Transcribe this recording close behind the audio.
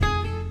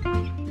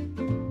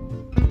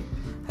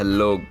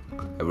Hello,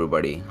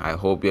 everybody. I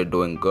hope you're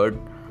doing good.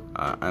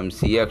 I'm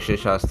C. Akshay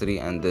Shastri,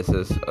 and this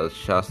is a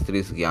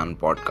Shastri's Gyan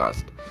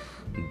podcast.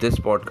 This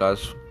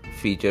podcast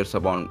features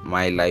about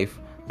my life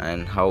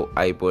and how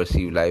I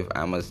perceive life.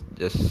 I'm a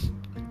just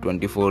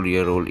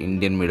 24-year-old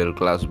Indian middle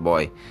class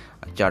boy,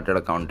 a chartered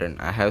accountant.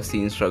 I have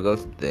seen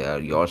struggles, they are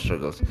your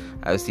struggles.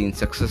 I've seen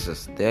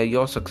successes, they are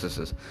your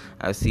successes.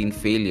 I've seen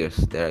failures,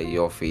 they are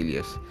your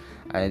failures.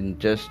 I'm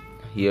just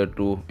here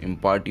to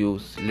impart you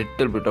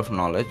little bit of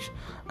knowledge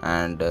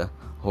and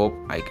hope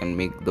I can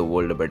make the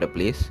world a better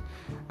place.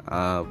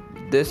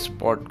 This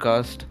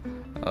podcast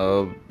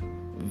uh,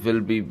 will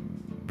be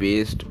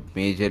based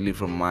majorly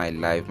from my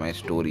life, my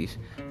stories,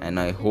 and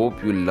I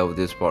hope you love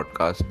this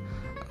podcast.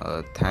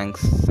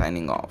 Thanks,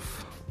 signing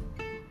off.